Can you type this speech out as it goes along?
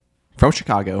From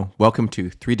Chicago, welcome to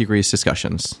 3 Degrees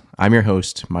Discussions. I'm your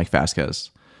host, Mike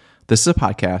Vasquez. This is a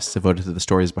podcast devoted to the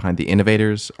stories behind the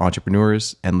innovators,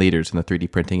 entrepreneurs, and leaders in the 3D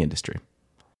printing industry.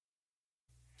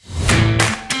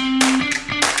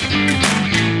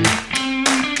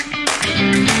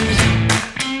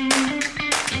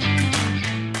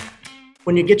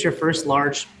 When you get your first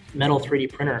large metal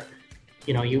 3D printer,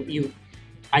 you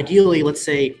ideally, let's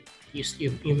say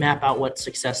you map out what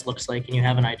success looks like and you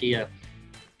have an idea,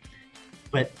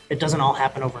 but it doesn't all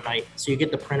happen overnight. So you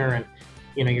get the printer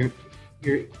and you're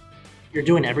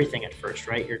doing everything at first,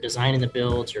 right? You're designing the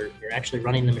builds, you're actually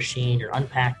running the machine, you're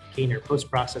unpacking, you're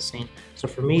post-processing. So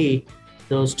for me,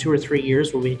 those 2 or 3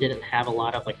 years where we didn't have a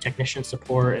lot of technician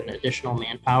support and additional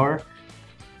manpower,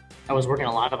 I was working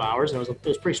a lot of hours and it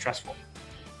was pretty stressful.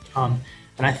 And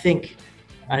I think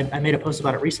I made a post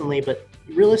about it recently, but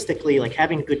realistically,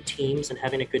 having good teams and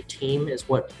having a good team is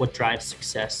what drives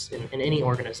success in any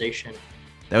organization.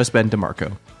 That was Ben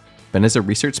DeMarco. Ben is a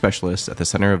research specialist at the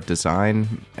Center of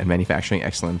Design and Manufacturing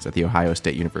Excellence at The Ohio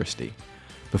State University.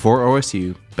 Before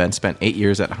OSU, Ben spent 8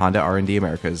 years at Honda R&D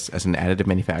Americas as an additive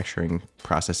manufacturing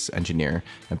process engineer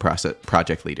and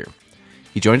project leader.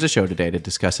 He joins the show today to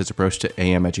discuss his approach to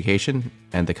AM education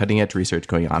and the cutting-edge research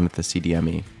going on at the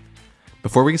CDME.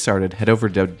 Before we get started, head over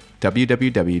to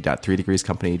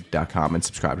www.3degreescompany.com and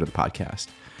subscribe to the podcast.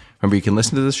 Remember, you can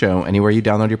listen to the show anywhere you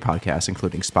download your podcast,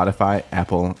 including Spotify,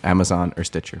 Apple, Amazon, or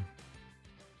Stitcher.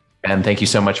 And thank you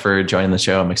so much for joining the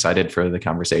show. I'm excited for the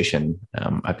conversation.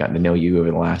 I've gotten to know you over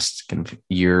the last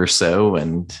year or so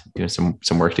and doing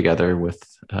some work together with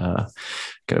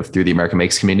through the American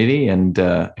Makes community, and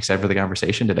excited for the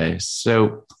conversation today.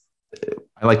 So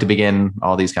I like to begin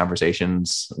all these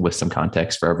conversations with some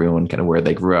context for everyone, where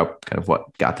they grew up,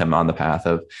 what got them on the path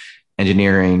of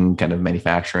engineering,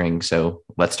 manufacturing. So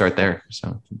let's start there.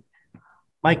 So,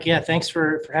 Mike, thanks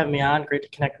for having me on. Great to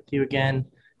connect with you again.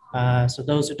 So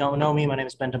those who don't know me, my name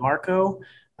is Ben DeMarco.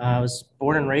 I was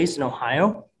born and raised in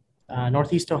Ohio,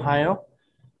 Northeast Ohio.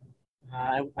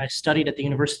 I studied at the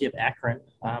University of Akron.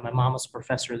 My mom was a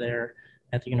professor there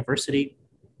at the university.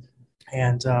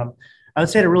 And I would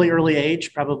say at a really early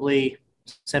age, probably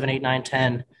 7, 8, 9,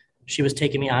 10, she was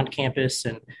taking me on campus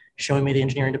and showing me the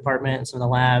engineering department and some of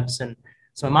the labs. And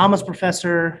so my mom was a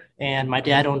professor and my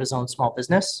dad owned his own small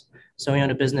business. So he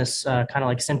owned a business kind of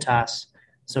like Cintas.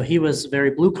 So he was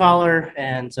very blue collar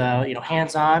and,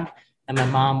 hands-on. And my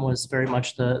mom was very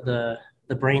much the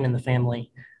brain in the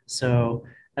family. So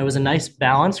it was a nice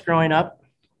balance growing up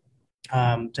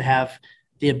to have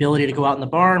the ability to go out in the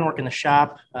barn, work in the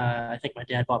shop. I think my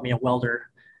dad bought me a welder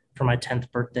for my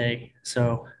 10th birthday.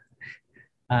 So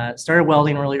started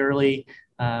welding really early.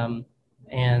 And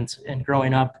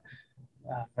growing up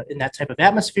in that type of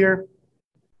atmosphere,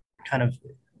 kind of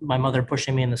my mother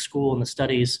pushing me in the school and the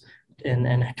studies and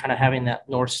kind of having that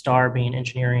North Star being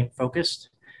engineering focused,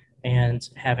 and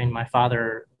having my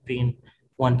father being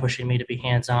one pushing me to be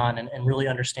hands-on and really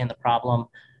understand the problem,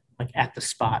 at the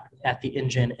spot, at the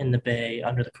engine, in the bay,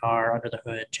 under the car, under the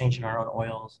hood, changing our own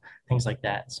oils, things like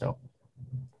that. So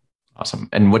awesome.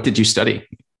 And what did you study?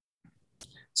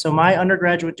 So my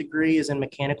undergraduate degree is in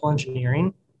mechanical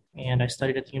engineering, and I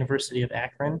studied at the University of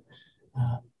Akron.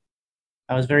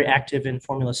 I was very active in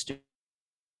Formula Student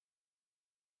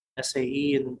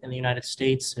SAE in the United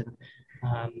States, and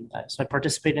so I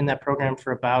participated in that program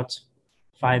for about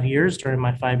 5 years during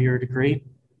my 5-year degree.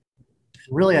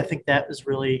 Really, I think that was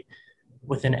really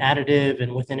within additive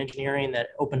and within engineering that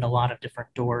opened a lot of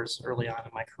different doors early on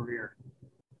in my career.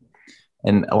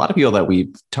 And a lot of people that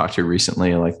we've talked to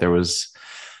recently, there was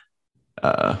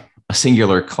a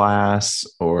singular class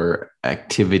or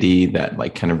activity that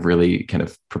really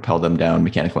propelled them down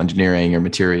mechanical engineering or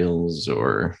materials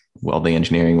or welding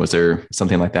engineering. Was there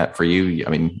something like that for you?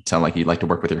 It sounded like you like to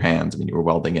work with your hands. You were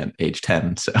welding at age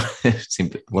 10, so it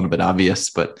seemed a little bit obvious,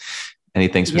 but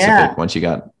anything specific once you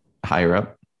got higher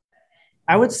up?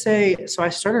 I would say, so I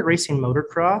started racing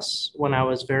motocross when I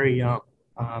was very young.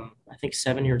 I think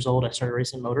 7 years old, I started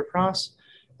racing motocross,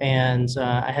 and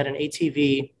I had an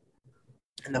ATV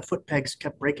and the foot pegs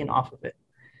kept breaking off of it.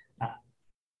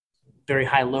 Very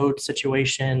high load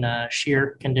situation,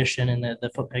 shear condition, and the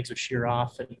foot pegs would shear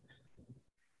off. And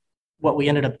what we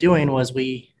ended up doing was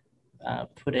we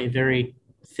put a very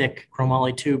thick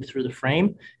chromoly tube through the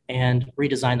frame and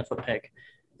redesigned the foot peg.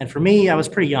 And for me, I was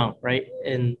pretty young, right?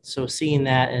 And so seeing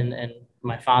that and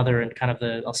my father and kind of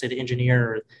the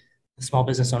engineer or the small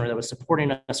business owner that was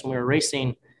supporting us when we were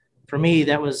racing, for me,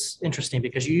 that was interesting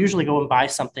because you usually go and buy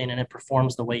something and it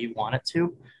performs the way you want it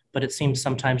to, but it seems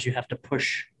sometimes you have to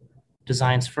push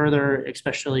designs further,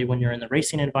 especially when you're in the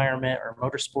racing environment or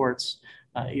motorsports,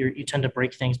 you tend to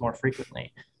break things more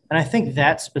frequently. And I think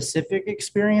that specific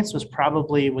experience was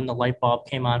probably when the light bulb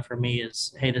came on for me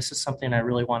is, hey, this is something I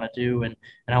really want to do, and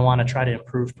I want to try to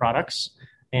improve products.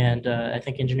 And I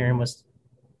think engineering was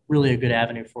really a good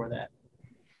avenue for that.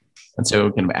 And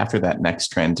so kind of after that next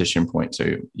transition point,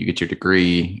 so you get your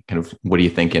degree, kind of what are you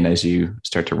thinking as you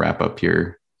start to wrap up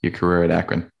your career at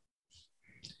Akron?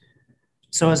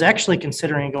 So I was actually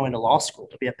considering going to law school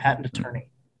to be a patent attorney.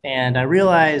 And I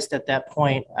realized at that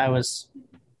point I was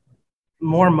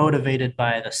more motivated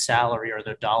by the salary or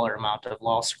the dollar amount of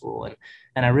law school.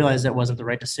 And I realized that wasn't the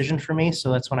right decision for me.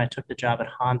 So that's when I took the job at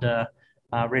Honda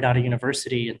right out of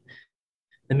university. And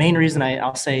the main reason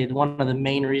I'll say one of the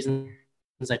main reasons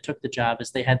I took the job is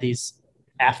they had these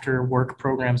after work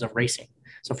programs of racing.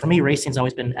 So for me, racing's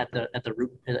always been at the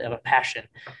root of a passion,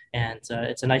 and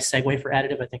it's a nice segue for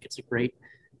additive. I think it's a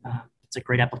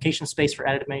great application space for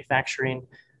additive manufacturing.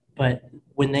 But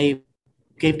when they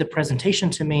gave the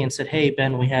presentation to me and said, "Hey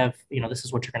Ben, we have this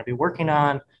is what you're going to be working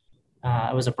on,"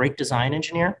 I was a brake design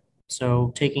engineer,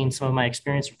 so taking some of my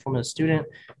experience from a student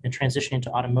and transitioning to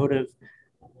automotive,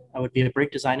 I would be a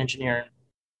brake design engineer.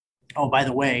 Oh, by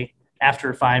the way,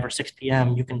 after 5 or 6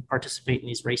 p.m., you can participate in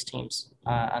these race teams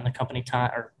on the company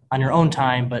time or on your own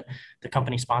time, but the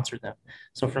company sponsored them.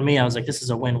 So for me, I was like, this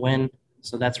is a win-win.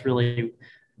 So that's really,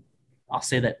 I'll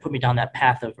say that put me down that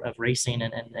path of racing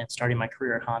and starting my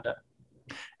career at Honda.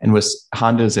 And was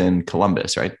Honda's in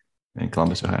Columbus, right? In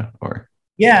Columbus, Ohio, or?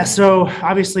 Yeah. So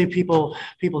obviously people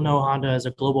know Honda as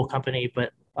a global company,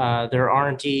 but their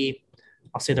R&D,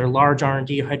 I'll say their large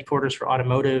R&D headquarters for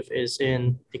automotive is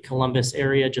in the Columbus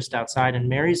area, just outside in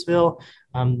Marysville.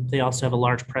 They also have a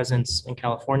large presence in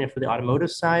California for the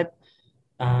automotive side.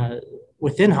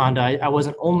 Within Honda, I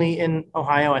wasn't only in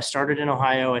Ohio. I started in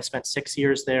Ohio. I spent 6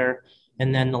 years there.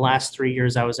 And then the last 3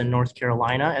 years, I was in North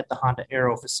Carolina at the Honda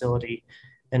Aero facility.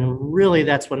 And really,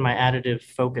 that's when my additive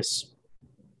focus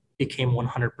became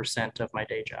 100% of my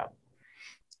day job.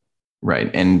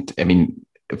 Right. And I mean,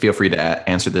 feel free to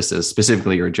answer this as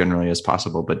specifically or generally as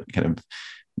possible, but kind of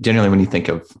generally when you think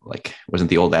of like, wasn't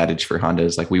the old adage for Honda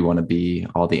is like, we want to be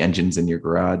all the engines in your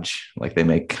garage, like they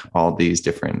make all these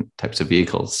different types of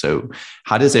vehicles. So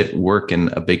how does it work in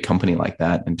a big company like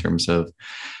that in terms of,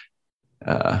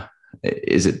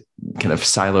 is it kind of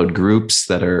siloed groups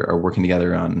that are working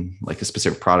together on like a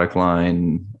specific product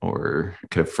line, or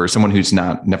kind of for someone who's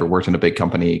never worked in a big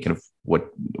company, kind of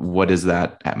what is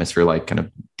that atmosphere like kind of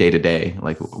day to day?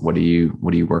 Like, what are you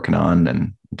working on?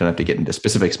 And don't have to get into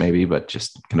specifics maybe, but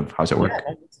just kind of how's it work?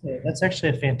 Yeah, that's actually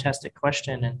a fantastic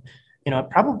question. And, it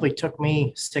probably took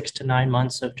me 6 to 9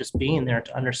 months of just being there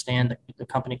to understand the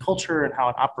company culture and how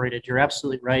it operated. You're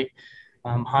absolutely right.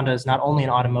 Honda is not only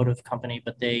an automotive company,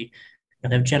 but they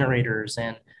have generators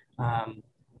and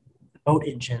boat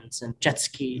engines and jet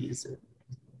skis, and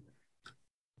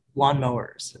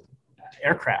lawnmowers,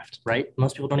 aircraft, right?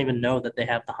 Most people don't even know that they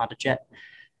have the Honda Jet.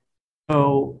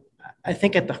 So I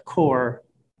think at the core,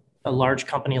 a large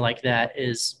company like that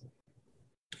is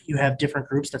you have different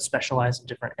groups that specialize in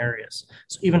different areas.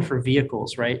 So even for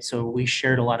vehicles, right? So we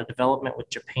shared a lot of development with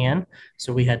Japan.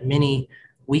 So we had many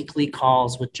weekly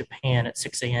calls with Japan at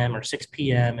 6 a.m. or 6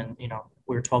 p.m. And,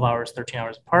 we were 12 hours, 13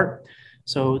 hours apart.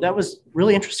 So that was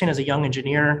really interesting as a young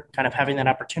engineer, kind of having that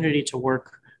opportunity to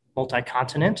work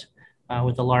multi-continent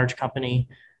with a large company,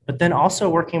 but then also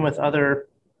working with other,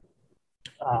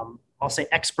 I'll say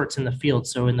experts in the field.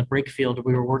 So in the brake field,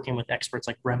 we were working with experts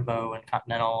like Brembo and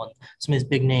Continental and some of these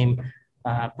big name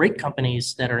brake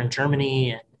companies that are in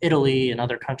Germany and Italy and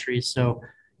other countries. So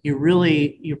you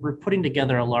were putting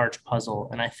together a large puzzle.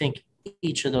 And I think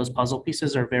each of those puzzle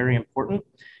pieces are very important.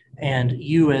 And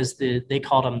you as they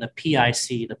called them the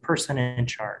PIC, the person in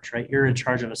charge, right? You're in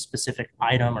charge of a specific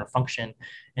item or function,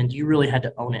 and you really had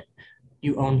to own it.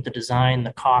 You owned the design,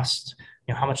 the cost,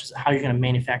 how you're going to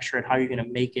manufacture it, how you're going to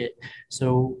make it.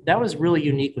 So that was really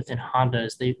unique within Honda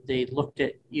is they looked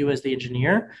at you as the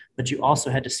engineer, but you also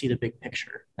had to see the big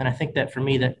picture. And I think that for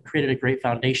me, that created a great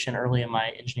foundation early in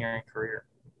my engineering career.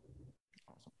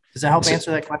 Does that help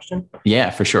answer that question? Yeah,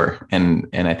 for sure. And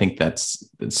I think that's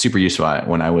super useful.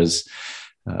 When I was,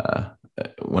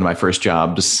 one of my first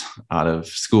jobs out of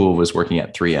school was working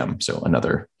at 3M. So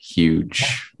another huge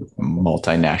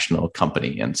multinational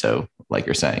company. And so like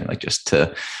you're saying, like just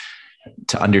to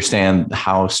understand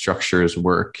how structures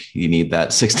work, you need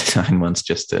that 6 to 9 months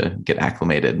just to get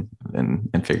acclimated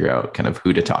and figure out kind of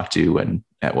who to talk to and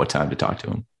at what time to talk to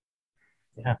them.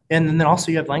 Yeah. And then also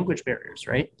you have language barriers,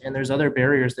 right? And there's other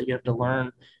barriers that you have to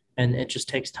learn, and it just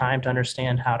takes time to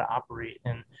understand how to operate.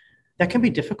 And that can be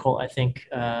difficult, I think,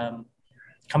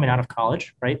 coming out of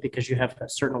college, right? Because you have a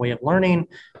certain way of learning.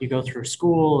 You go through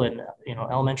school and,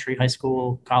 elementary, high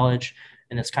school, college,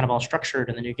 and it's kind of all structured.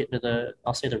 And then you get into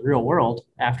I'll say the real world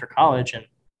after college. And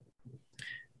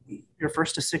your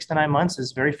first to 6 to 9 months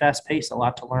is very fast paced, a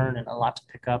lot to learn and a lot to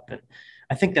pick up. And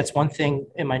I think that's one thing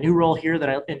in my new role here that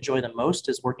I enjoy the most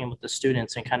is working with the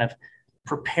students and kind of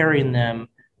preparing them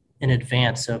in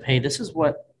advance of, hey, this is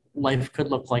what life could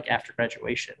look like after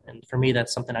graduation. And for me,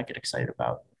 that's something I get excited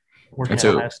about working at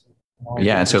Ohio State.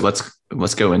 Yeah. And so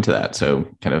let's go into that. So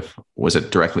kind of, was it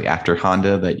directly after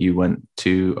Honda that you went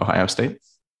to Ohio State?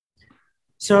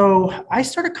 So I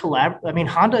started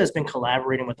Honda has been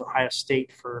collaborating with Ohio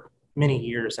State for many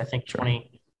years. I think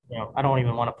 20, I don't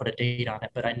even want to put a date on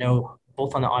it, but I know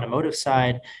both on the automotive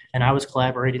side, and I was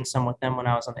collaborating some with them when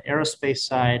I was on the aerospace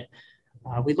side.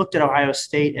 We looked at Ohio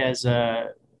State as a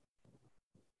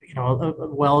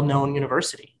well-known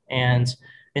university, and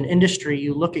in industry,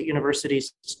 you look at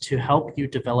universities to help you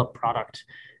develop product.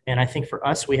 And I think for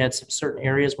us, we had some certain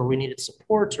areas where we needed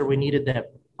support, or we needed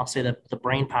that, I'll say the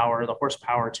brain power, the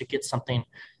horsepower to get something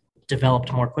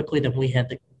developed more quickly than we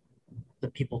had the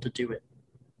people to do it.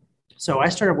 So I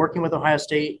started working with Ohio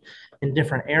State in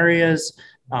different areas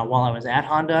while I was at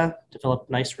Honda, developed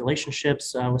nice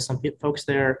relationships with some folks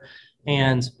there.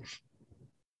 And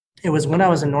it was when I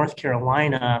was in North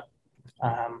Carolina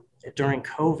during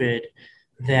COVID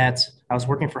that I was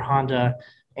working for Honda,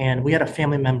 and we had a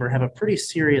family member have a pretty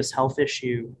serious health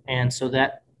issue. And so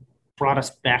that brought us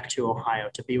back to Ohio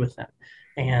to be with them.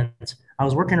 And I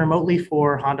was working remotely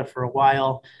for Honda for a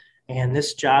while, and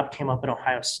this job came up at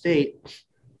Ohio State.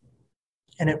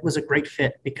 And it was a great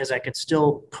fit because I could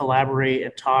still collaborate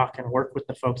and talk and work with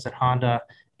the folks at Honda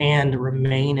and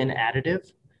remain in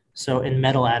additive. So in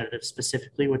metal additive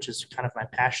specifically, which is kind of my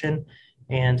passion.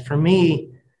 And for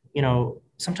me,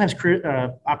 sometimes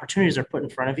opportunities are put in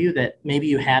front of you that maybe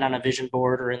you had on a vision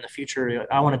board or in the future,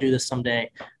 I want to do this someday.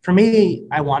 For me,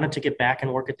 I wanted to get back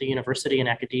and work at the university and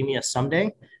academia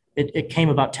someday. It came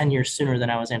about 10 years sooner than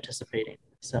I was anticipating.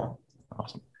 So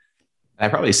awesome. I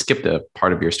probably skipped a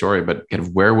part of your story, but kind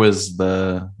of where was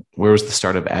the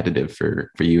start of additive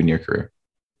for you in your career?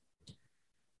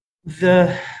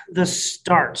 The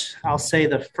start, I'll say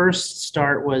the first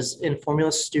start was in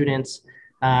Formula Students.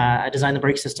 I designed the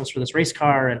brake systems for this race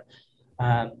car,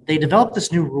 and they developed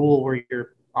this new rule where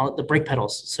you're on the brake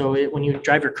pedals. So when you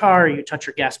drive your car, you touch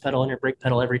your gas pedal and your brake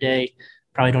pedal every day.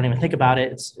 Probably don't even think about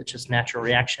it. It's just natural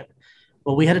reaction.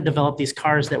 Well, we had to develop these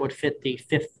cars that would fit the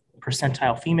 5th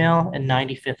percentile female and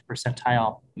 95th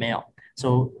percentile male.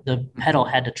 So the pedal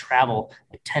had to travel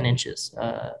like 10 inches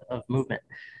of movement.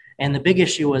 And the big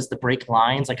issue was the brake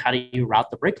lines. Like, how do you route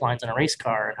the brake lines in a race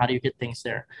car, and how do you get things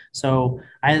there? So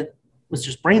I was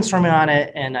just brainstorming on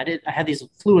it, and I had these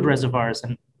fluid reservoirs,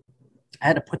 and I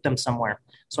had to put them somewhere.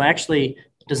 So I actually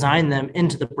designed them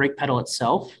into the brake pedal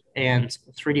itself and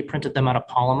 3D printed them out of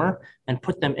polymer and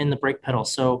put them in the brake pedal.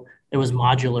 So it was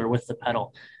modular with the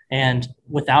pedal. And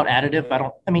without additive,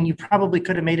 you probably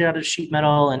could have made it out of sheet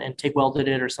metal and TIG welded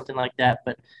it or something like that.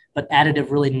 But additive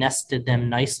really nested them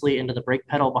nicely into the brake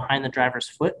pedal behind the driver's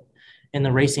foot in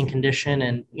the racing condition.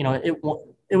 And,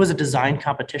 it was a design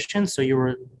competition. So you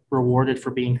were rewarded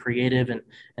for being creative and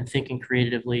thinking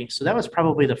creatively. So that was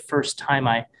probably the first time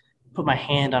I put my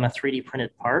hand on a 3D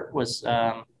printed part was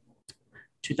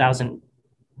 2009,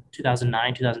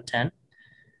 2010.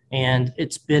 And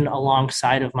it's been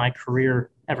alongside of my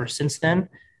career ever since then.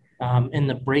 In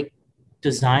the brake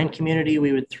design community,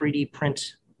 we would 3D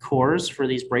print cores for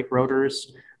these brake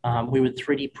rotors. We would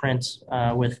 3D print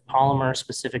with polymer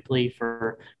specifically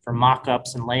for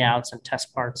mock-ups and layouts and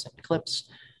test parts and clips.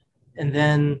 And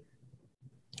then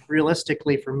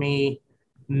realistically for me,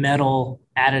 metal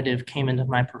additive came into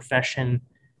my profession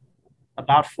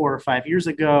about 4 or 5 years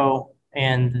ago.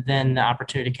 And then the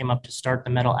opportunity came up to start the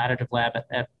metal additive lab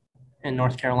in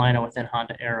North Carolina within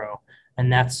Honda Aero.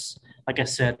 And that's, like I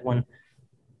said,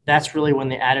 that's really when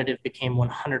the additive became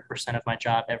 100% of my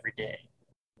job every day.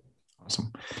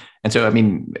 Awesome. And so,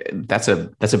 that's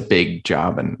a big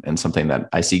job and something that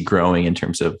I see growing in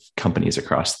terms of companies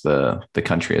across the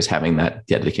country as having that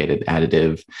dedicated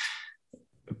additive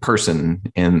person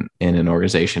in an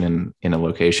organization in a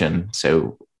location.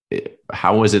 So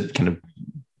how was it kind of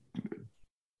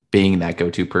being that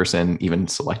go-to person, even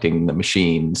selecting the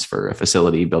machines for a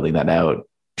facility, building that out,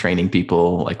 training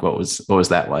people? Like, what was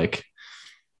that like?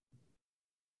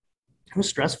 It was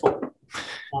stressful.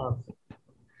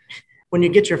 When you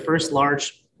get your first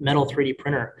large metal 3D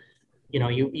printer,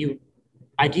 you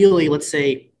ideally, let's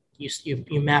say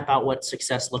you map out what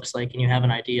success looks like and you have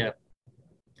an idea,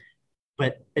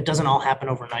 but it doesn't all happen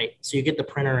overnight. So you get the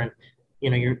printer and,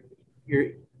 you're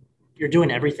you're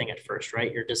doing everything at first,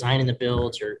 right? You're designing the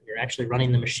builds, you're actually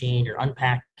running the machine, you're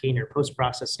unpacking, you're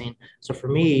post-processing. So for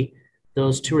me,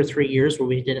 those 2 or 3 years where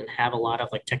we didn't have a lot of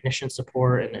like technician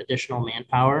support and additional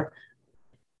manpower,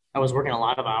 I was working a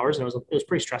lot of hours and it was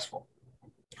pretty stressful.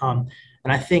 And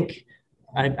I think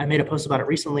I made a post about it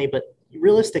recently, but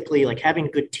realistically, like having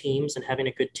good teams and having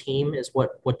a good team is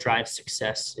what drives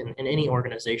success in any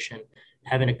organization.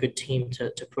 Having a good team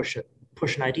to push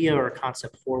an idea or a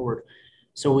concept forward.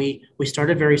 So we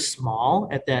started very small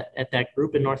at that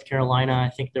group in North Carolina. I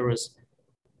think there was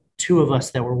 2 of us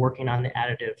that were working on the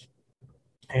additive,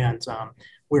 and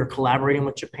we were collaborating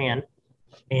with Japan.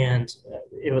 And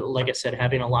it was, like I said,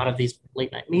 having a lot of these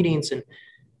late night meetings, and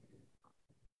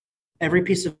every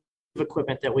piece of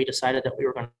equipment that we decided that we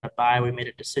were going to buy, we made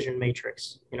a decision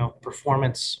matrix,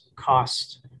 performance,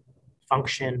 cost,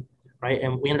 function, right?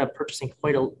 And we ended up purchasing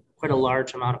quite a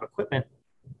large amount of equipment.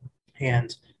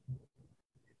 And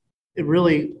it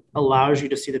really allows you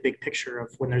to see the big picture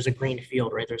of when there's a green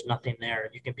field, right? There's nothing there.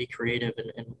 You can be creative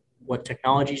in what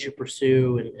technologies you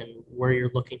pursue and where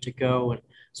you're looking to go. And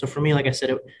so for me, like I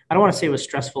said, I don't want to say it was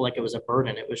stressful, like it was a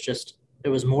burden. It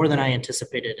was more than I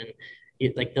anticipated.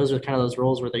 And like those are kind of those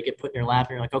roles where they get put in your lap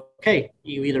and you're like, okay,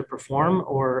 you either perform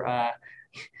or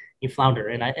you flounder.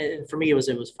 And for me, it was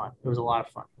fun. It was a lot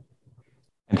of fun.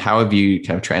 And how have you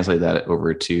kind of translated that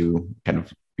over to kind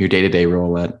of your day-to-day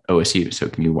role at OSU? So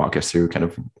can you walk us through kind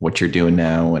of what you're doing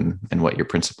now and what your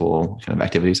principal kind of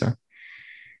activities are?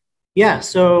 Yeah.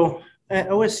 So at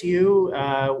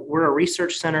OSU, we're a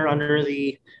research center under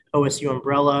the OSU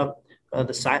umbrella,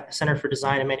 the Center for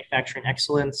Design and Manufacturing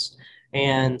Excellence.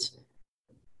 And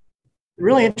the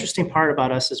really interesting part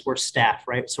about us is we're staff,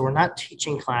 right? So we're not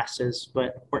teaching classes,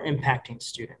 but we're impacting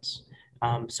students.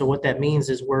 So what that means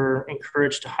is we're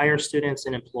encouraged to hire students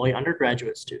and employ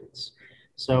undergraduate students.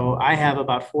 So I have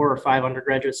about 4 or 5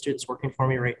 undergraduate students working for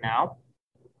me right now,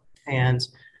 and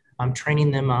I'm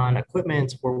training them on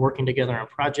equipment. We're working together on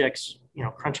projects,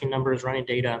 crunching numbers, running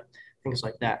data, things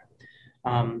like that.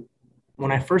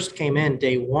 When I first came in,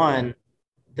 day one,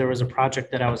 there was a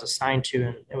project that I was assigned to,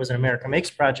 and it was an America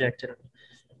Makes project. And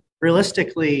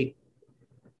realistically,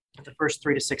 the first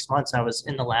 3 to 6 months, I was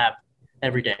in the lab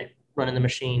every day, running the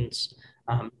machines,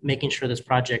 making sure this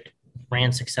project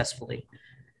ran successfully.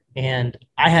 And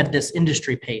I had this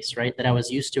industry pace, right, that I was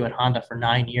used to at Honda for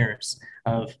 9 years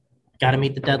of got to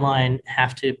meet the deadline,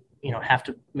 have to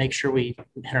make sure we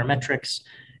hit our metrics.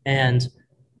 And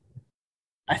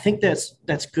I think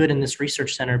that's good in this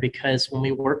research center, because when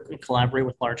we work and collaborate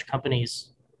with large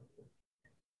companies,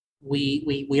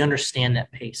 we understand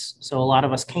that pace. So a lot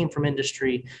of us came from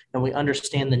industry, and we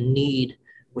understand the need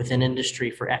within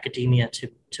industry for academia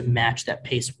to match that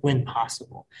pace when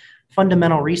possible.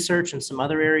 Fundamental research and some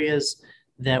other areas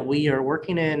that we are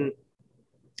working in,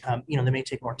 they may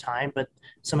take more time, but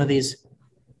some of these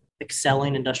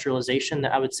excelling industrialization,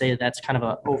 that I would say that's kind of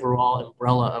an overall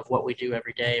umbrella of what we do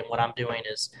every day. And what I'm doing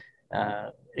is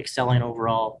excelling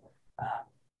overall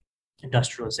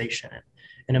industrialization.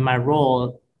 And in my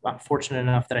role, I'm fortunate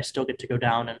enough that I still get to go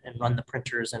down and run the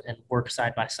printers and work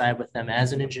side by side with them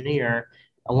as an engineer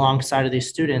alongside of these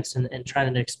students and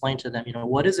trying to explain to them,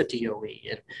 what is a DOE,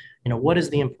 and, what is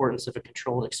the importance of a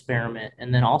controlled experiment?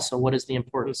 And then also, what is the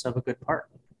importance of a good part?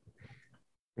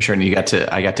 Sure. And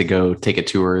I got to go take a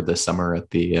tour this summer at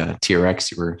the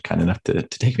TRX. You were kind enough to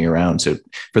take me around. So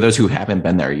for those who haven't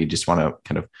been there, you just want to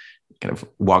kind of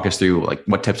walk us through, like,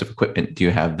 what types of equipment do you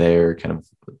have there? Kind of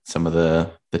some of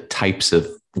the types of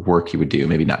work you would do,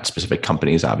 maybe not specific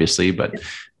companies, obviously, but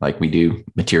like we do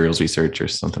materials research or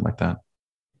something like that.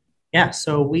 Yeah.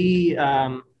 So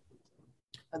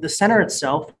the center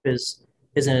itself is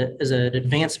an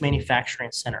advanced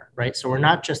manufacturing center, right? So we're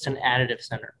not just an additive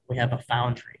center. We have a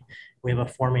foundry, we have a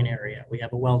forming area, we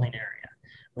have a welding area,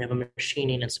 we have a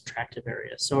machining and subtractive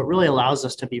area. So it really allows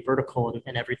us to be vertical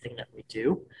in everything that we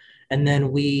do. And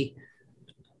then we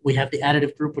have the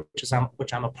additive group,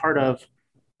 which I'm a part of,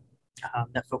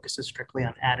 that focuses strictly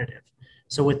on additive.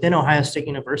 So within Ohio State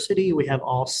University, we have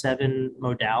all 7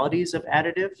 modalities of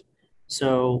additive.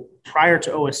 So prior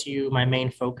to OSU, my main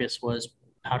focus was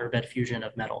powder bed fusion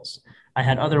of metals. I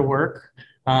had other work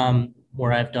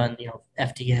where I've done,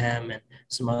 FDM and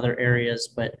some other areas,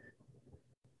 but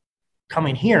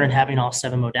coming here and having all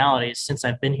 7 modalities, since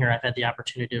I've been here, I've had the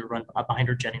opportunity to run a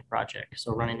binder jetting project.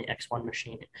 So running the X1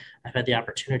 machine, I've had the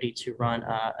opportunity to run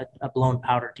a blown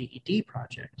powder DED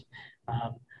project.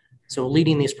 So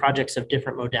leading these projects of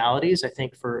different modalities, I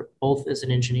think for both as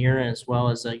an engineer as well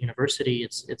as a university,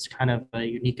 it's kind of a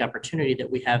unique opportunity that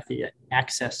we have the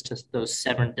access to those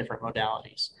 7 different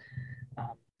modalities.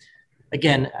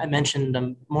 again, I mentioned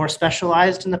I'm more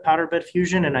specialized in the powder bed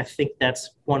fusion, and I think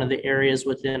that's one of the areas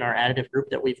within our additive group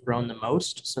that we've grown the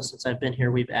most. So since I've been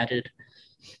here, we've added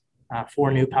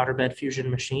 4 new powder bed fusion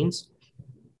machines,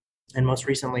 and most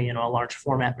recently, a large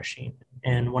format machine.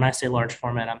 And when I say large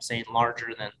format, I'm saying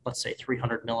larger than, let's say,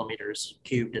 300 millimeters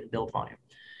cubed in build volume.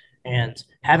 And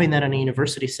having that in a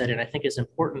university setting, I think, is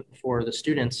important for the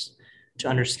students to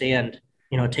understand.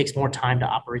 It takes more time to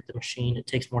operate the machine. It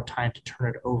takes more time to turn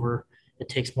it over. It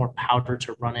takes more powder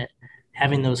to run it.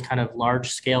 Having those kind of large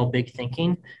scale, big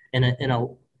thinking in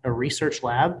a research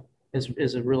lab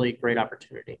is a really great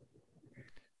opportunity.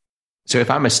 So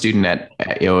if I'm a student at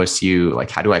OSU,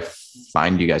 like, how do I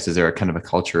find you guys? Is there a kind of a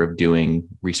culture of doing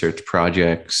research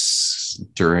projects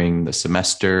during the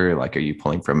semester? Like, are you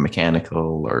pulling from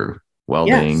mechanical or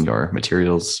welding or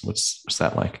materials? What's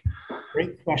that like?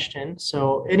 Great question.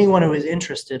 So anyone who is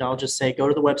interested, I'll just say, go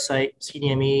to the website,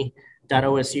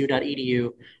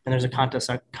 cdme.osu.edu, and there's a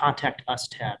contact us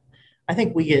tab. I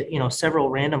think we get, several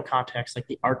random contacts like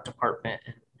the art department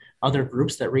and other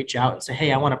groups that reach out and say,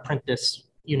 hey, I want to print this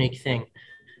unique thing,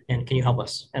 and can you help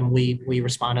us? And we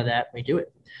respond to that. We do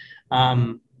it.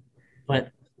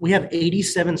 But we have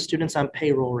 87 students on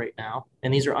payroll right now,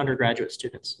 and these are undergraduate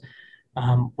students,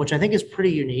 which I think is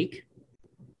pretty unique.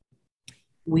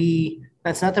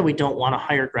 That's not that we don't want to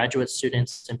hire graduate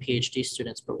students and PhD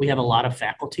students, but we have a lot of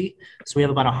faculty. So we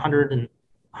have about 100 to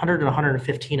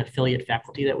 115 affiliate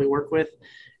faculty that we work with,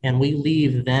 and we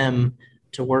leave them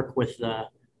to work with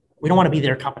we don't want to be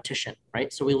their competition,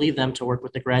 right? So we leave them to work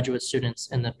with the graduate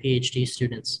students and the PhD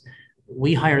students.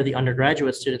 We hire the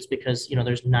undergraduate students because,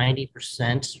 there's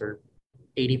 90% or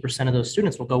 80% of those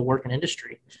students will go work in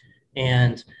industry.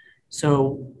 And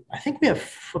so I think we have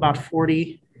about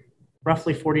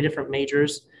roughly 40 different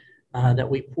majors that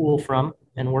we pool from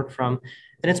and work from.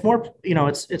 And it's more,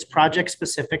 it's project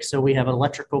specific. So we have an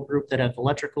electrical group that have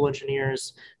electrical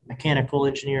engineers, mechanical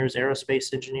engineers,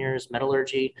 aerospace engineers,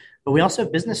 metallurgy, but we also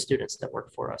have business students that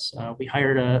work for us. We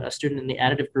hired a student in the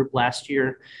additive group last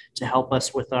year to help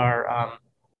us with our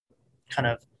kind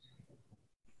of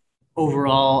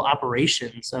overall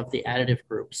operations of the additive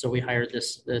group. So we hired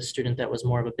this student that was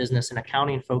more of a business and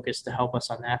accounting focus to help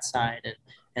us on that side.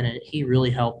 And he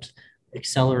really helped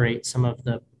accelerate some of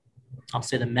the, I'll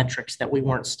say, the metrics that we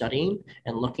weren't studying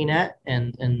and looking at.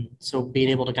 And so being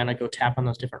able to kind of go tap on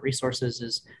those different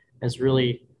resources is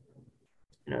really,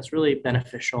 it's really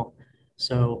beneficial.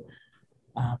 So,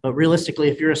 but realistically,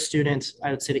 if you're a student,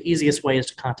 I would say the easiest way is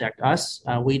to contact us.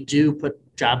 We do put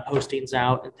job postings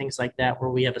out and things like that where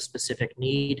we have a specific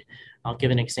need. I'll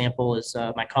give an example is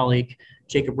my colleague,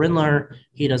 Jacob Rindler.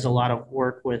 He does a lot of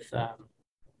work with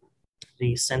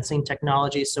the sensing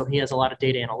technology. So he has a lot of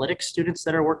data analytics students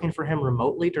that are working for him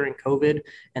remotely during COVID,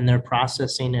 and they're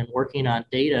processing and working on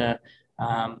data.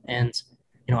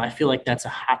 I feel like that's a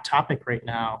hot topic right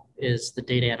now is the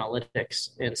data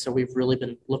analytics. And so we've really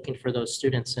been looking for those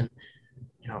students and,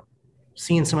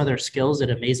 seeing some of their skills, it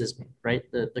amazes me, right?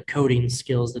 The coding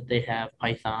skills that they have,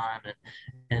 Python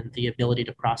and the ability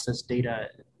to process data,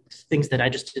 things that I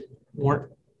just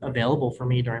weren't available for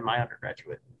me during my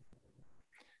undergraduate.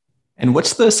 And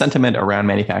what's the sentiment around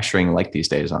manufacturing like these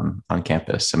days on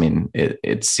campus? I mean,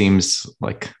 it seems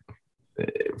like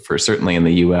for certainly in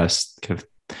the US kind of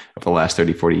over the last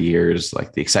 30, 40 years,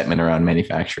 like the excitement around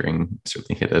manufacturing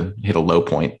certainly hit a low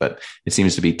point, but it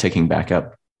seems to be ticking back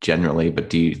up generally. But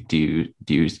do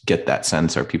you get that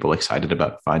sense? Are people excited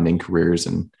about finding careers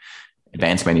in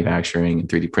advanced manufacturing and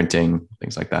 3D printing,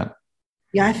 things like that?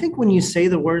 Yeah, I think when you say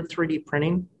the word 3D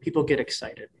printing, people get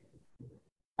excited.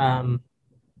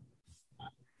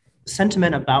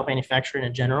 Sentiment about manufacturing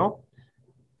in general,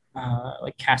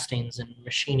 like castings and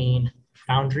machining,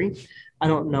 foundry, I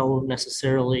don't know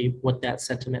necessarily what that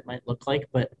sentiment might look like,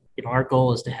 but our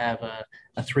goal is to have a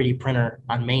 3D printer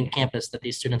on main campus that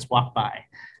these students walk by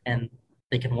and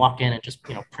they can walk in and just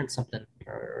print something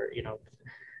or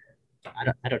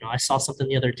I don't know. I saw something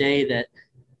the other day that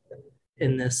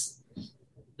in this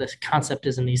concept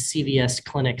is in these CVS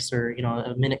clinics or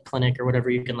a Minute Clinic or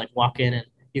whatever, you can like walk in and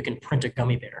you can print a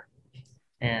gummy bear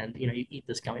and you eat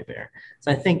this gummy bear.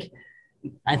 So I think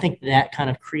that kind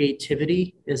of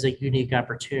creativity is a unique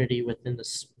opportunity within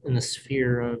in the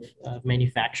sphere of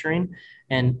manufacturing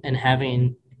and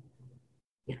having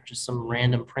just some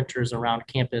random printers around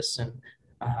campus. And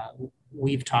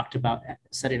we've talked about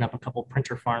setting up a couple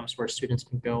printer farms where students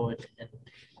can go and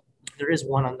there is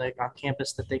one on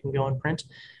campus that they can go and print,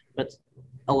 but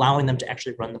allowing them to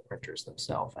actually run the printers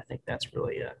themselves, I think that's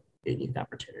really a unique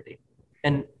opportunity.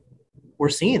 And we're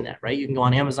seeing that, right? You can go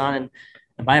on Amazon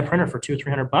and buy a printer for $200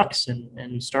 or $300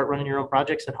 and start running your own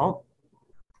projects at home.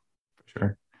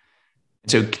 Sure.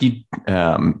 So can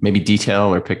you maybe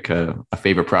detail or pick a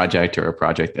favorite project or a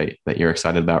project that you're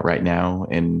excited about right now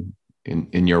in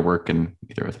your work and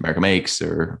either with America Makes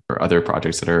or other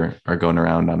projects that are going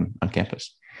around on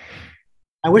campus?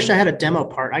 I wish I had a demo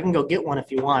part. I can go get one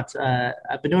if you want.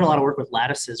 I've been doing a lot of work with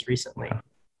lattices recently,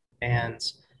 and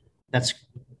that's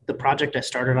the project I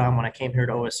started on when I came here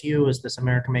to OSU is this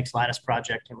America Makes Lattice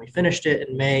project, and we finished it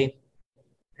in May,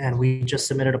 and we just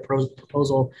submitted a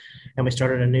proposal, and we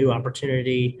started a new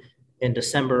opportunity in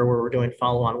December where we're doing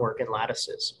follow-on work in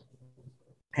lattices.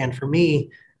 And for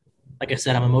me, like I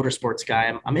said, I'm a motorsports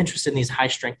guy. I'm interested in these high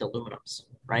strength aluminums,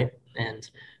 right? And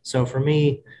so for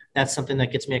me, that's something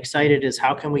that gets me excited is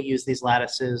how can we use these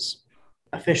lattices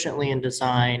efficiently in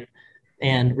design?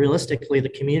 And realistically, the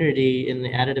community in the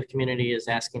additive community is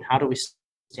asking, how do we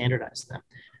standardize them?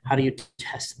 How do you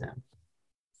test them?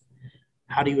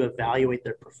 How do you evaluate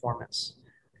their performance?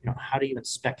 How do you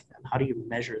inspect them? How do you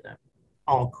measure them?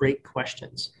 All great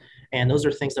questions. And those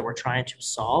are things that we're trying to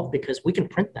solve because we can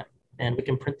print them and we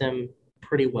can print them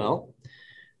pretty well.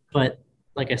 But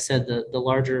like I said, the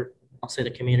larger, I'll say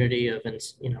the community of,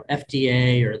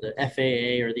 FDA or the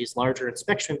FAA or these larger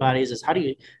inspection bodies is how do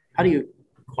you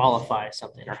qualify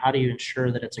something or how do you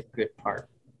ensure that it's a good part?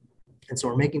 And so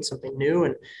we're making something new.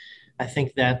 And I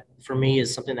think that for me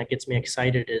is something that gets me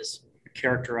excited is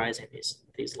characterizing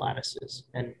these lattices.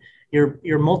 And you're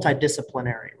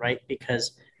multidisciplinary, right?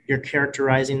 Because you're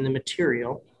characterizing the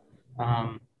material.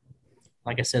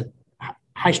 Like I said,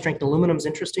 high strength aluminum is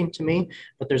interesting to me,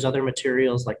 but there's other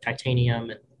materials like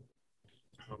titanium and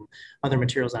other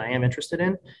materials that I am interested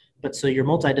in. But so you're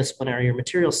multidisciplinary, your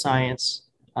material science,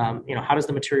 how does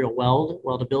the material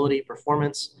weldability,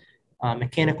 performance,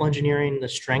 mechanical engineering, the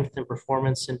strength and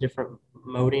performance in different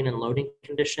moding and loading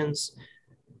conditions.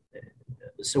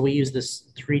 So we use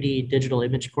this 3D digital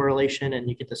image correlation and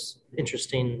you get this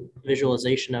interesting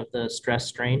visualization of the stress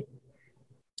strain.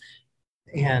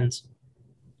 And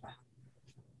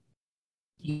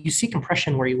you see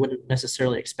compression where you wouldn't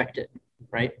necessarily expect it,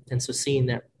 right? And so seeing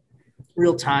that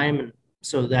real time, and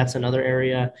so that's another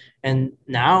area. And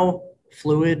now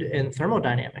fluid and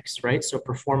thermodynamics, right? So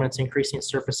performance, increasing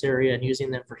surface area and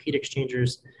using them for heat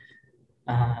exchangers.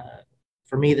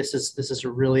 For me, this is a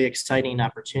really exciting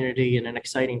opportunity and an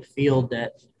exciting field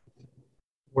that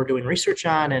we're doing research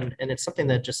on. And it's something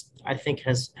that just, I think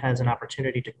has an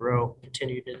opportunity to grow,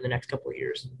 continued in the next couple of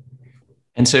years.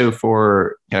 And so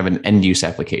for kind of an end use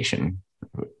application,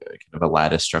 kind of a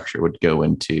lattice structure would go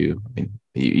into, I mean,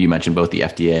 you mentioned both the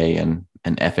FDA and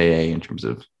FAA in terms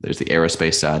of there's the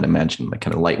aerospace side. I mentioned like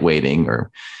kind of lightweighting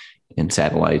or in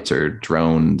satellites or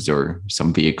drones or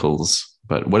some vehicles.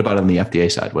 But what about on the FDA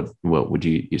side? What would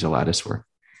you use a lattice for?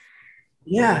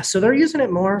 Yeah, so they're using it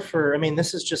more for,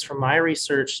 this is just from my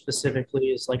research specifically,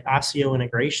 is like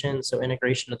osseointegration, so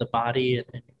integration of the body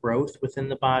and growth within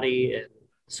the body, and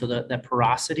so that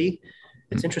porosity.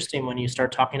 It's interesting when you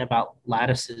start talking about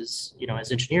lattices,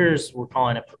 as engineers, we're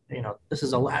calling it, this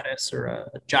is a lattice or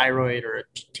a gyroid or a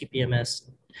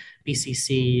TPMS,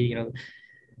 BCC,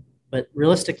 but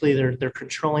realistically, they're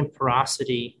controlling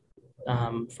porosity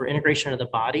for integration of the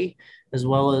body, as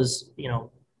well as,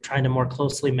 trying to more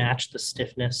closely match the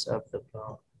stiffness of the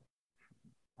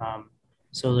bone.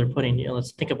 So they're putting,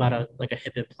 let's think about a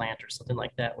hip implant or something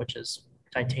like that, which is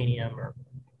titanium or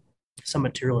some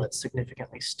material that's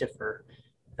significantly stiffer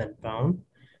than bone.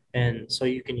 And so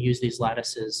you can use these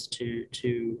lattices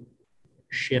to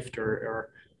shift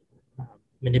or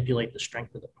manipulate the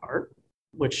strength of the part,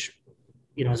 which,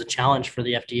 is a challenge for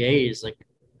the FDA. Is like,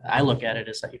 I look at it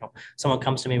as that, someone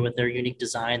comes to me with their unique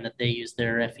design that they use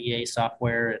their FEA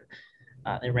software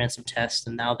and they ran some tests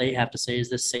and now they have to say, is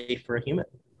this safe for a human?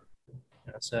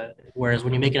 So, whereas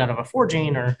when you make it out of a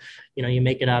forging or, you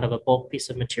make it out of a bulk piece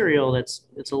of material, it's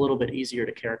a little bit easier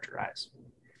to characterize.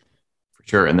 For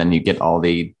sure. And then you get all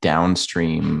the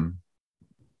downstream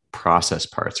process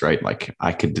parts, right? Like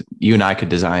you and I could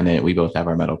design it. We both have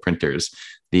our metal printers.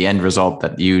 The end result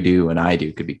that you do and I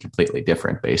do could be completely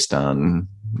different based on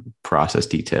process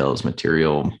details,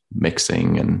 material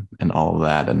mixing, and all of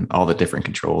that, and all the different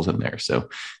controls in there. So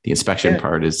the inspection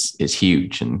part is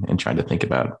huge, and trying to think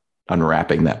about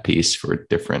unwrapping that piece for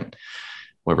different,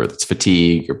 whether it's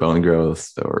fatigue or bone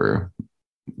growth or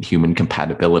human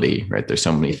compatibility, right? There's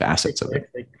so many facets of it.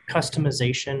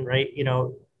 Customization, right?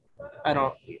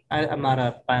 I'm not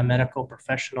a biomedical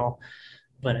professional,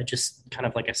 but I just kind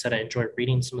of, like I said, I enjoy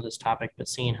reading some of this topic, but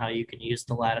seeing how you can use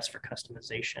the lattice for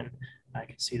customization, I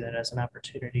can see that as an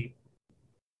opportunity.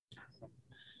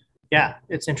 Yeah,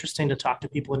 it's interesting to talk to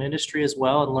people in industry as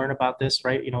well and learn about this,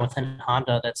 right? Within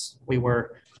Honda, we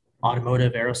were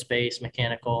automotive, aerospace,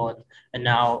 mechanical, and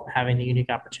now having the unique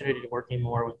opportunity to working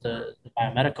more with the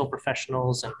biomedical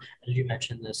professionals, and as you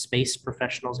mentioned, the space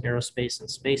professionals, aerospace and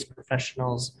space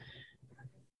professionals,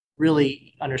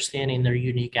 really understanding their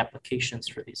unique applications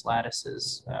for these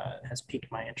lattices has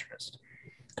piqued my interest.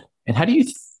 And how do you,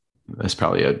 that's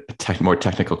probably a more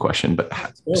technical question, but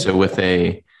so with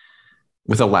a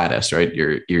lattice, right?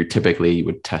 You're typically, you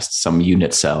would test some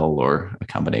unit cell or a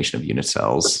combination of unit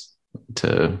cells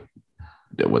to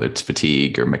whether it's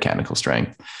fatigue or mechanical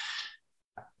strength.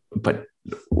 But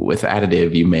with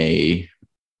additive, you may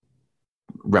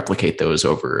replicate those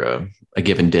over a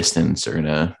given distance or in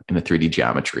a 3D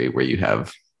geometry where you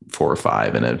have 4 or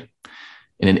 5 in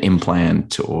an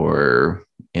implant or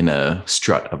in a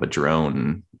strut of a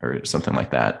drone or something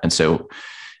like that. And so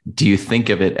do you think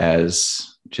of it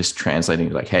as just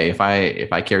translating like, hey, if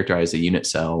I characterize a unit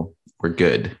cell, we're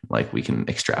good. Like we can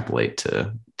extrapolate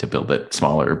to build it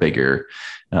smaller or bigger.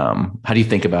 How do you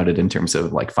think about it in terms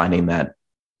of like finding that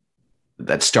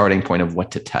starting point of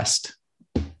what to test?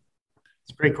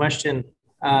 It's a great question.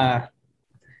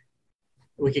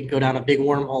 We could go down a big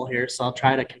wormhole here, so I'll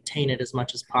try to contain it as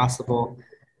much as possible.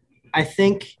 I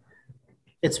think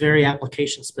it's very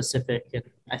application specific. And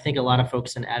I think a lot of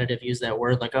folks in additive use that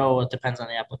word like, oh, it depends on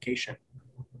the application.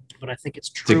 But I think it's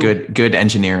true. It's a good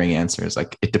engineering answer. It's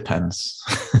like, it depends.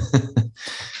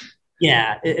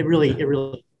 Yeah, it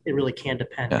really can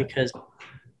depend because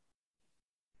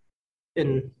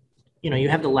you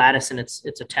have the lattice and it's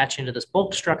attaching to this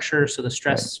bulk structure. So the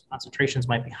stress concentrations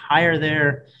might be higher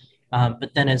there.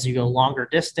 But then as you go longer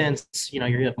distance, you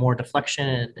have more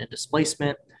deflection and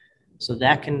displacement. So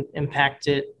that can impact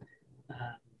it.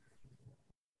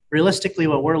 Realistically,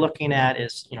 what we're looking at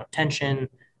is, tension,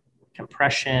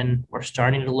 compression. We're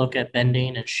starting to look at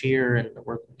bending and shear, and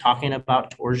we're talking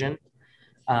about torsion.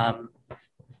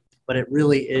 But it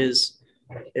really is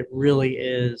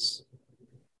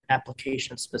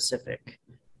application specific.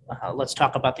 Let's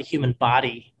talk about the human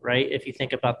body, right? If you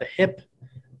think about the hip,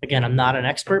 again, I'm not an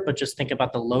expert, but just think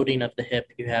about the loading of the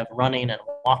hip. You have running and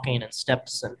walking and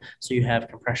steps. And so you have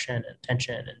compression and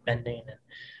tension and bending and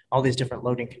all these different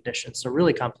loading conditions. So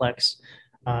really complex.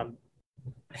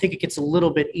 I think it gets a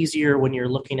little bit easier when you're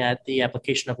looking at the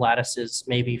application of lattices,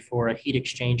 maybe for a heat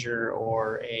exchanger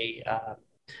or I'm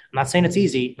not saying it's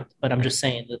easy, but I'm just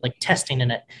saying that like testing in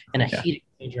a heat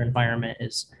exchanger environment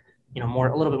is, a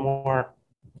little bit more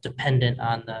dependent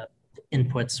on the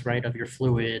inputs, right, of your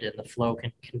fluid and the flow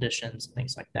conditions and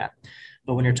things like that.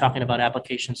 But when you're talking about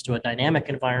applications to a dynamic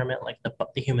environment like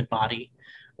the human body,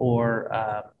 or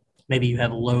maybe you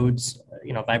have loads,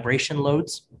 vibration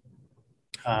loads.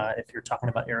 If you're talking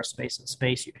about aerospace and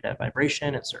space, you could have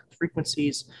vibration at certain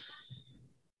frequencies.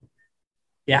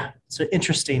 Yeah, it's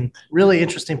an really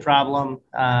interesting problem.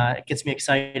 It gets me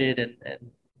excited.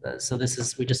 And so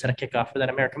we just had a kickoff for that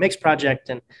America Makes project.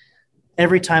 And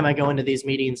every time I go into these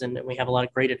meetings, and we have a lot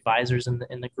of great advisors in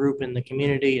the group, in the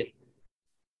community, and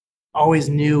always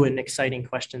new and exciting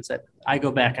questions that I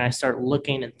go back and I start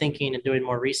looking and thinking and doing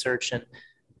more research and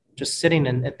just sitting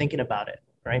and thinking about it,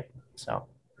 right? So.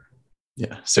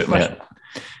 Yeah, certainly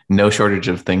no shortage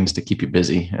of things to keep you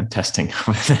busy and testing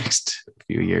over the next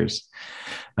few years.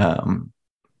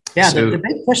 The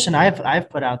big question I've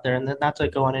put out there, and not to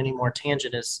go on any more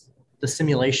tangent, is the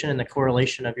simulation and the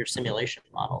correlation of your simulation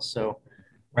model. So,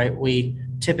 right, we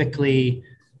typically,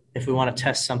 if we want to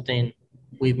test something,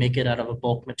 we make it out of a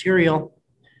bulk material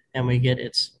and we get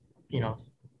its,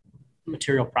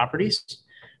 material properties.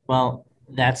 Well,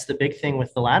 that's the big thing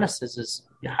with the lattices is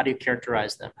how do you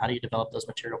characterize them? How do you develop those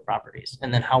material properties?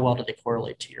 And then how well do they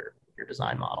correlate to your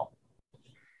design model?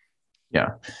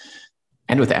 Yeah.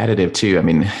 And with additive too, I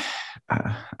mean,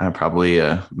 I'm probably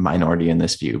a minority in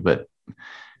this view, but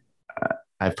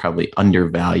I've probably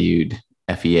undervalued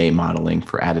FEA modeling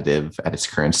for additive at its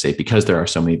current state because there are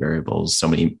so many variables, so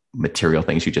many material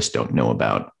things you just don't know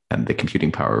about. And the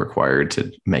computing power required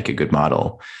to make a good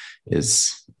model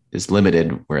is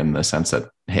limited. We're in the sense that,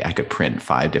 hey, I could print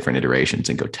 5 different iterations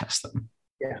and go test them.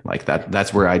 Yeah. Like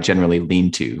that's where I generally lean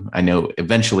to. I know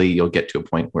eventually you'll get to a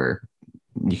point where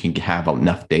you can have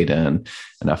enough data and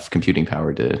enough computing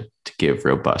power to give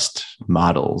robust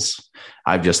models.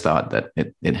 I've just thought that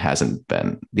it hasn't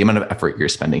been, the amount of effort you're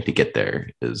spending to get there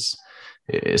is,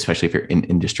 especially if you're in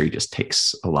industry, just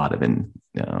takes a lot of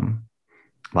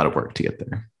work to get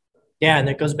there. Yeah, and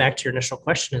that goes back to your initial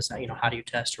question is, how do you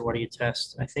test or what do you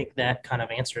test? I think that kind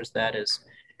of answers that is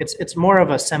it's more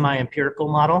of a semi-empirical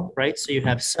model, right? So you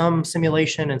have some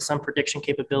simulation and some prediction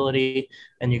capability,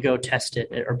 and you go test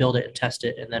it or build it and test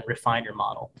it and then refine your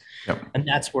model. Yep. And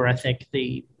that's where I think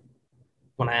the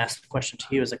when I asked the question to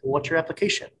you, is like, well, what's your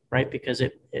application, right? Because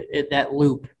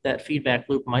that feedback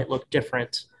loop might look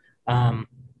different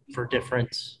for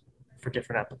different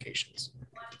applications.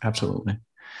 Absolutely.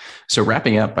 So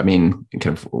wrapping up, I mean,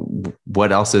 kind of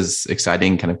what else is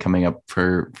exciting kind of coming up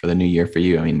for the new year for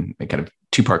you? I mean, a kind of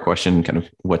two-part question, kind of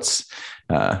what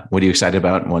are you excited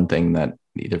about? One thing that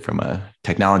either from a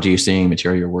technology you're seeing,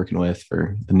 material you're working with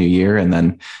for the new year. And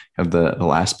then kind of the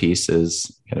last piece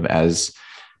is kind of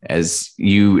as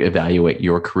you evaluate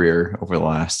your career over the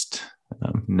last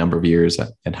number of years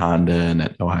at Honda and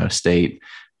at Ohio State,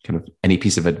 kind of any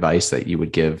piece of advice that you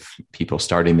would give people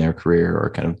starting their career or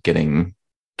kind of getting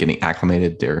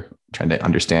acclimated, they're trying to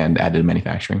understand additive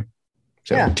manufacturing.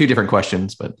 So two different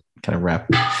questions, but kind of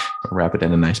wrap it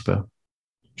in a nice bow.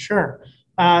 Sure.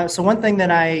 So one thing that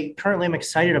I currently am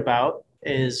excited about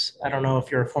is, I don't know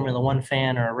if you're a Formula One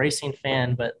fan or a racing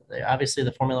fan, but obviously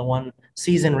the Formula One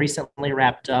season recently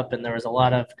wrapped up and there was a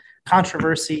lot of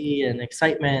controversy and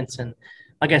excitement. And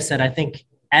like I said, I think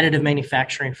additive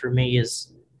manufacturing for me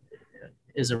is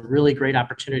a really great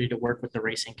opportunity to work with the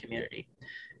racing community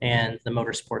and the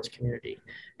motorsports community.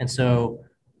 And so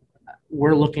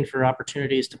we're looking for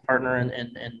opportunities to partner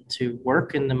and to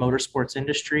work in the motorsports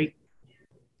industry.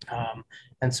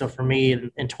 And so for me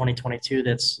in 2022,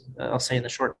 that's, I'll say in the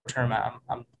short term,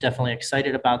 I'm definitely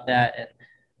excited about that. And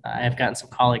I've gotten some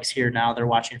colleagues here now, they're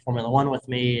watching Formula One with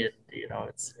me. And, you know,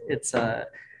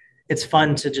 it's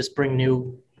fun to just bring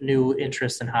new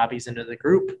interests and hobbies into the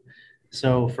group.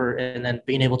 And then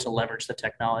being able to leverage the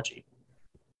technology.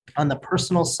 On the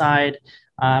personal side,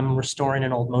 I'm restoring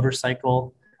an old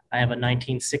motorcycle. I have a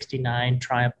 1969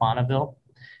 Triumph Bonneville,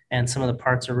 and some of the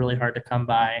parts are really hard to come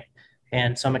by.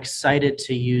 And so I'm excited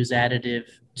to use additive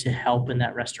to help in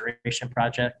that restoration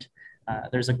project.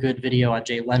 There's a good video on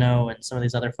Jay Leno and some of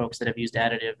these other folks that have used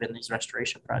additive in these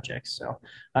restoration projects. So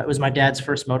it was my dad's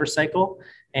first motorcycle,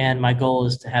 and my goal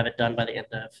is to have it done by the end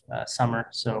of summer.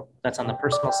 So that's on the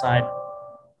personal side.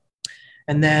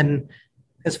 And then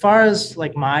as far as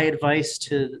like my advice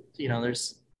to, you know,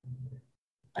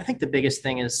 I think the biggest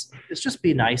thing is just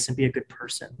be nice and be a good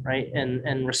person, right?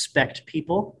 And respect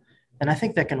people. And I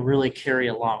think that can really carry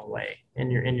a long way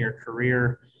in your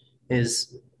career.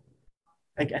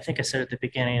 I think I said at the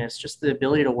beginning, it's just the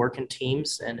ability to work in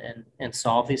teams and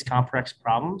solve these complex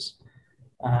problems.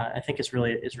 I think is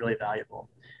really valuable.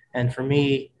 And for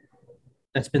me,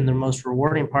 that's been the most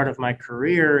rewarding part of my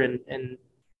career. And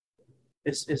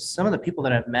is some of the people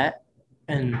that I've met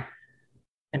and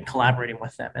collaborating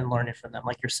with them and learning from them,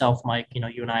 like yourself, Mike. You know,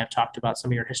 you and I have talked about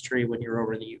some of your history when you were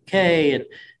over in the UK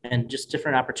and just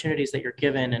different opportunities that you're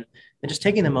given and just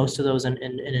taking the most of those and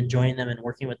enjoying them and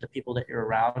working with the people that you're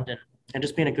around and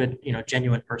just being a good, you know,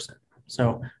 genuine person.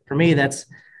 So for me, that's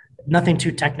nothing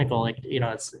too technical. Like, you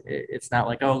know, it's not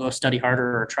like, oh, go study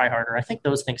harder or try harder. I think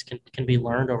those things can be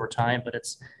learned over time, but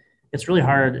it's really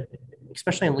hard,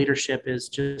 especially in leadership, is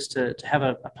just to have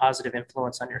a positive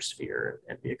influence on your sphere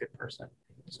and be a good person.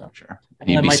 So sure.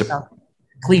 That might sound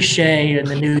cliche in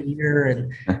the new year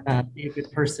and be a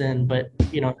good person, but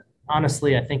you know,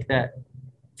 honestly, I think that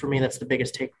for me, that's the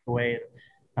biggest takeaway.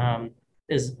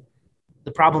 Is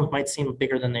the problems might seem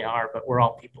bigger than they are, but we're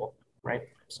all people, right?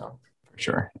 So.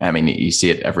 Sure. I mean, you see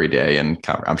it every day, and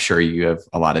I'm sure you have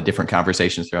a lot of different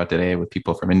conversations throughout the day with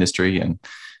people from industry, and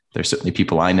there's certainly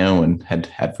people I know and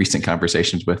had recent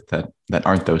conversations with that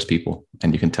aren't those people,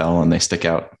 and you can tell, and they stick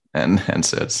out. And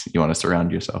so you want to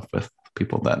surround yourself with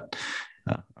people that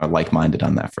are like-minded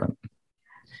on that front.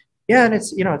 Yeah, and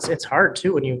it's hard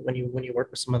too when you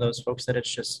work with some of those folks that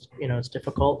it's just, you know, it's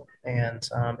difficult and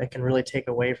it can really take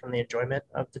away from the enjoyment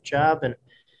of the job. And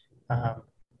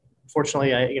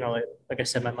fortunately, like I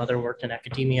said, my mother worked in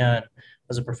academia and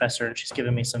was a professor, and she's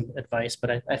given me some advice.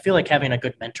 But I feel like having a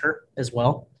good mentor as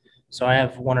well. So I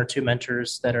have one or two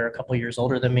mentors that are a couple of years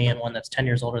older than me and one that's 10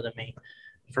 years older than me,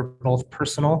 for both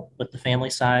personal with the family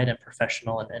side and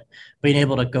professional, and being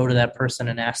able to go to that person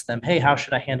and ask them, hey, how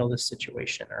should I handle this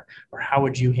situation? Or how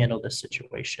would you handle this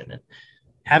situation? And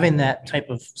having that type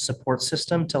of support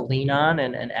system to lean on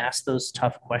and ask those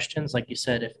tough questions. Like you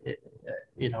said,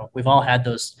 we've all had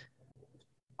those,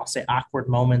 I'll say, awkward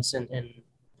moments in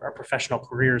our professional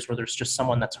careers where there's just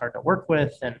someone that's hard to work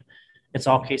with, and it's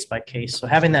all case by case. So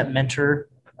having that mentor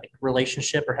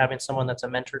relationship, or having someone that's a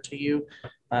mentor to you,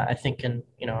 I think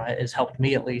has helped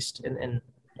me, at least in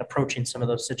approaching some of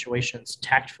those situations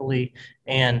tactfully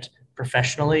and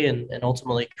professionally, and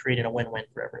ultimately creating a win-win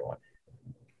for everyone.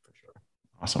 For sure.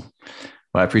 Awesome.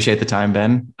 Well, I appreciate the time,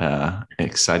 Ben.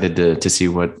 Excited to see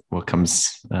what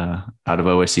comes out of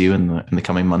OSU in the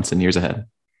coming months and years ahead.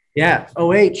 Yeah.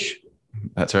 OH.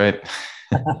 That's right.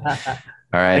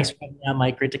 All right. Thanks for having me on,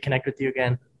 Mike. Great to connect with you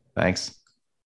again. Thanks.